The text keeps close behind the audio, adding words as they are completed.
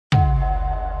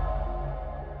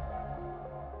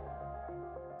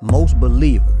Most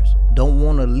believers don't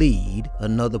want to lead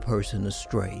another person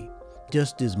astray,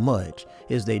 just as much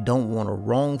as they don't want to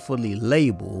wrongfully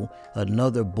label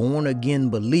another born-again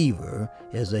believer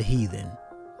as a heathen.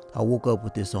 I woke up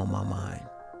with this on my mind.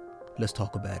 Let's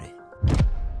talk about it.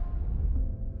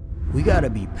 We gotta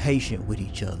be patient with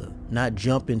each other, not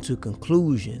jump into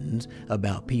conclusions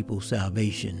about people's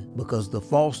salvation, because the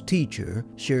false teacher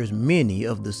shares many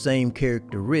of the same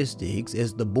characteristics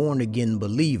as the born-again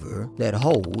believer that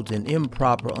holds an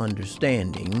improper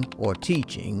understanding or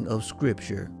teaching of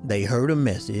Scripture. They heard a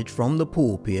message from the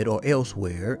pulpit or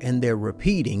elsewhere, and they're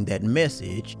repeating that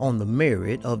message on the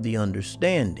merit of the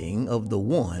understanding of the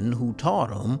one who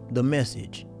taught them the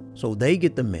message. So they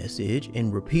get the message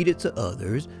and repeat it to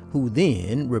others, who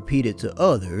then repeat it to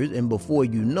others, and before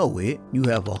you know it, you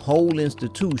have a whole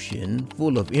institution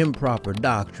full of improper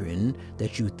doctrine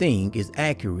that you think is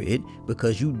accurate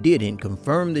because you didn't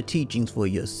confirm the teachings for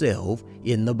yourself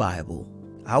in the Bible.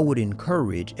 I would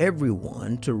encourage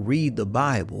everyone to read the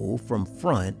Bible from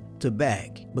front to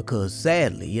back, because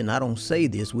sadly, and I don't say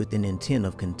this with an intent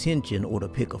of contention or to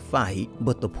pick a fight,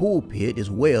 but the pulpit as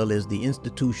well as the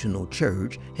institutional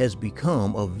church has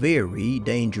become a very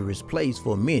dangerous place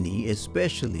for many,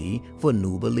 especially for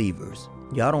new believers.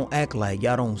 Y'all don't act like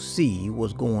y'all don't see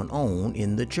what's going on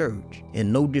in the church.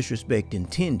 And no disrespect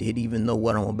intended, even though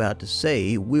what I'm about to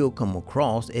say will come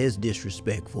across as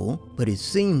disrespectful, but it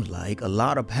seems like a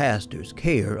lot of pastors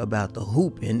care about the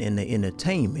hooping and the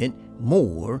entertainment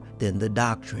more than the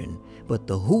doctrine. But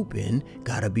the hooping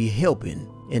gotta be helping.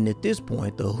 And at this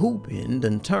point, the hooping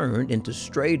done turned into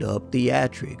straight up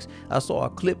theatrics. I saw a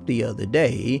clip the other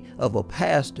day of a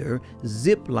pastor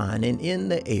ziplining in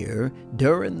the air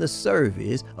during the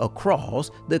service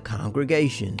across the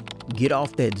congregation. Get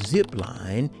off that zip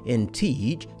line and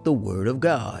teach the Word of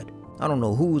God. I don't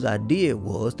know whose idea it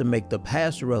was to make the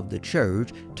pastor of the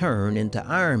church turn into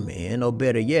Iron Man, or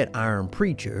better yet, Iron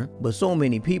Preacher, but so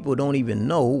many people don't even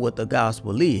know what the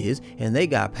gospel is, and they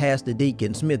got Pastor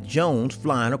Deacon Smith Jones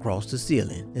flying across the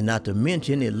ceiling. And not to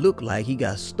mention, it looked like he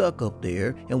got stuck up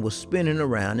there and was spinning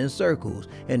around in circles,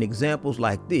 and examples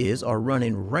like this are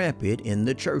running rampant in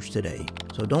the church today.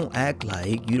 So don't act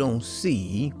like you don't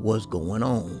see what's going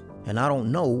on. And I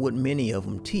don't know what many of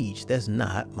them teach. That's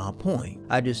not my point.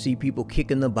 I just see people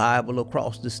kicking the Bible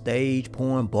across the stage,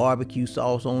 pouring barbecue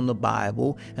sauce on the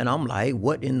Bible, and I'm like,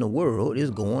 what in the world is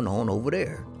going on over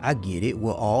there? I get it,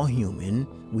 we're all human.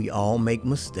 We all make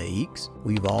mistakes.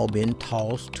 We've all been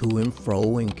tossed to and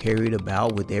fro and carried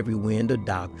about with every wind of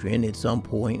doctrine at some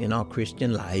point in our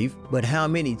Christian life. But how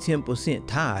many 10%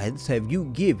 tithes have you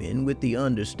given with the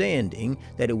understanding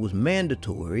that it was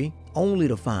mandatory, only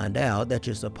to find out that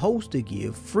you're supposed to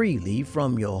give freely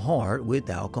from your heart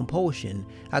without compulsion?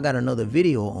 I got another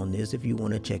video on this if you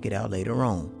want to check it out later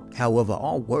on. However,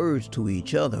 our words to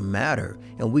each other matter,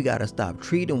 and we got to stop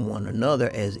treating one another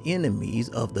as enemies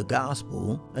of the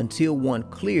gospel until one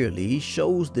clearly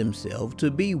shows themselves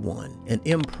to be one. An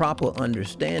improper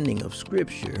understanding of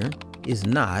Scripture is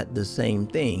not the same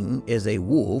thing as a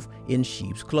wolf in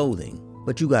sheep's clothing.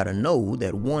 But you gotta know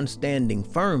that one standing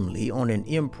firmly on an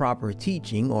improper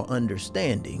teaching or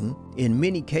understanding in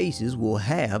many cases will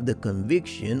have the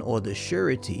conviction or the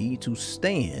surety to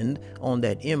stand on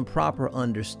that improper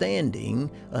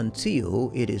understanding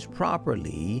until it is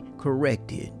properly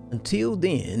corrected. Until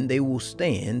then, they will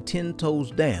stand 10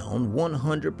 toes down,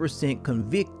 100%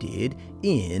 convicted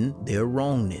in their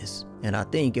wrongness. And I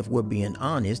think if we're being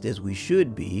honest, as we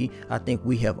should be, I think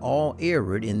we have all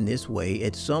erred in this way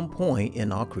at some point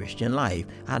in our Christian life.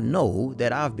 I know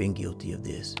that I've been guilty of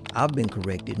this. I've been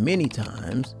corrected many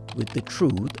times with the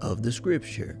truth of the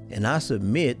Scripture. And I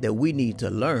submit that we need to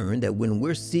learn that when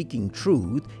we're seeking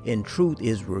truth and truth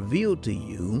is revealed to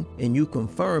you and you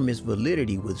confirm its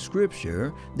validity with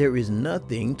Scripture, there is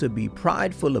nothing to be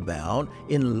prideful about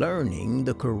in learning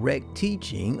the correct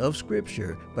teaching of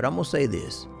Scripture. But I'm gonna say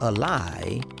this, a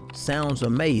lie sounds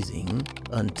amazing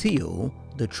until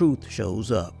the truth shows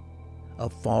up. A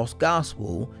false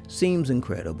gospel seems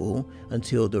incredible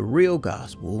until the real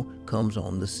gospel comes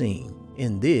on the scene.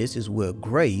 And this is where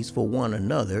grace for one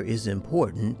another is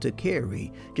important to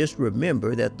carry. Just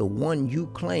remember that the one you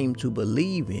claim to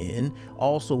believe in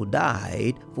also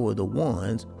died for the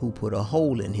ones who put a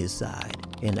hole in his side,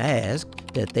 and ask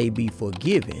that they be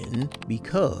forgiven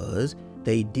because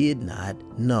they did not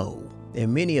know.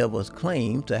 And many of us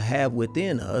claim to have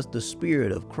within us the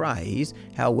Spirit of Christ.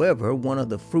 However, one of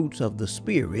the fruits of the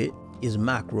Spirit is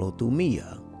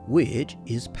macrothumia, which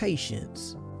is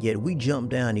patience. Yet we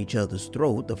jump down each other's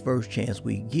throat the first chance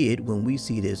we get when we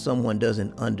see that someone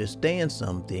doesn't understand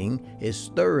something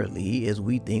as thoroughly as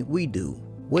we think we do.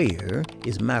 Where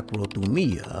is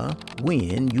macrothumia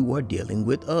when you are dealing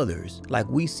with others? Like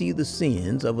we see the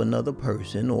sins of another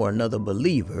person or another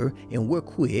believer, and we're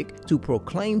quick to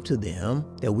proclaim to them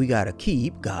that we got to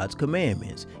keep God's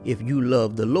commandments. If you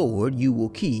love the Lord, you will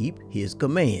keep his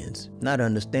commands. Not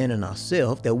understanding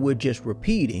ourselves that we're just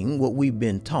repeating what we've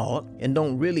been taught and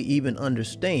don't really even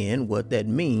understand what that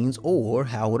means or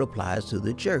how it applies to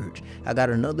the church. I got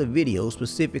another video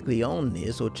specifically on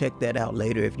this, so check that out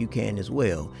later if you can as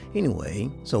well. Anyway,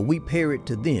 so we parrot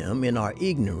to them in our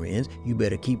ignorance, you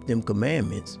better keep them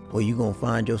commandments or you're gonna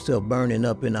find yourself burning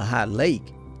up in a hot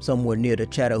lake somewhere near the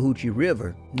Chattahoochee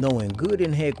River, knowing good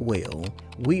and heck well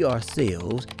we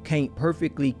ourselves can't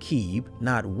perfectly keep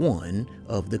not one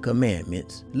of the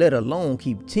commandments, let alone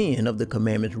keep 10 of the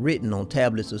commandments written on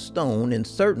tablets of stone, and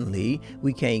certainly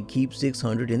we can't keep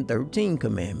 613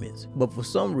 commandments. But for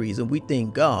some reason we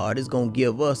think God is going to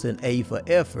give us an A for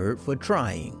effort for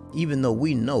trying, even though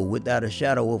we know without a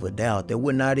shadow of a doubt that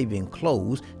we're not even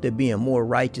close to being more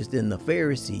righteous than the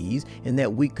Pharisees, and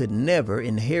that we could never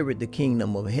inherit the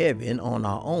kingdom of heaven on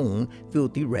our own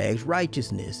filthy rags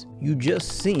righteousness. You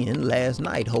just sinned last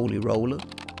night, holy roller.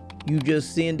 You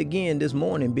just sinned again this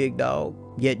morning, big dog.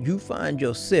 Yet you find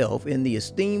yourself in the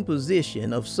esteemed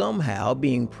position of somehow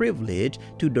being privileged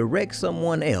to direct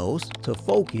someone else to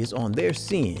focus on their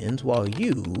sins while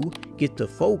you get to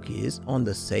focus on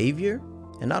the Savior.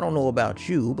 And I don't know about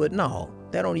you, but no,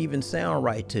 that don't even sound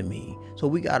right to me. So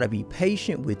we gotta be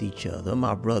patient with each other,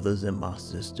 my brothers and my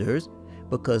sisters,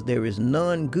 because there is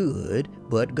none good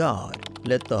but God.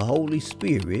 Let the Holy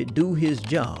Spirit do his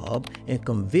job and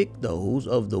convict those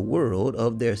of the world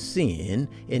of their sin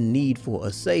and need for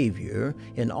a Savior,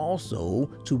 and also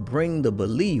to bring the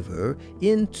believer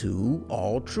into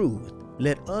all truth.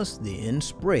 Let us then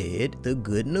spread the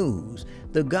good news,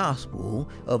 the gospel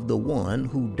of the one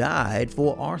who died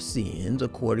for our sins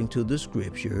according to the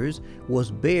scriptures,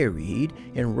 was buried,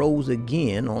 and rose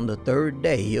again on the third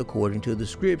day according to the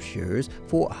scriptures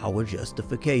for our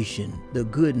justification. The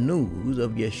good news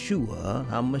of Yeshua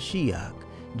HaMashiach,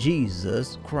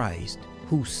 Jesus Christ,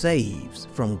 who saves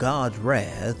from God's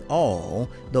wrath all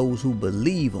those who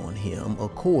believe on him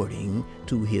according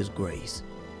to his grace.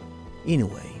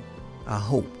 Anyway, I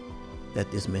hope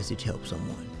that this message helps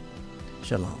someone.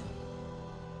 Shalom.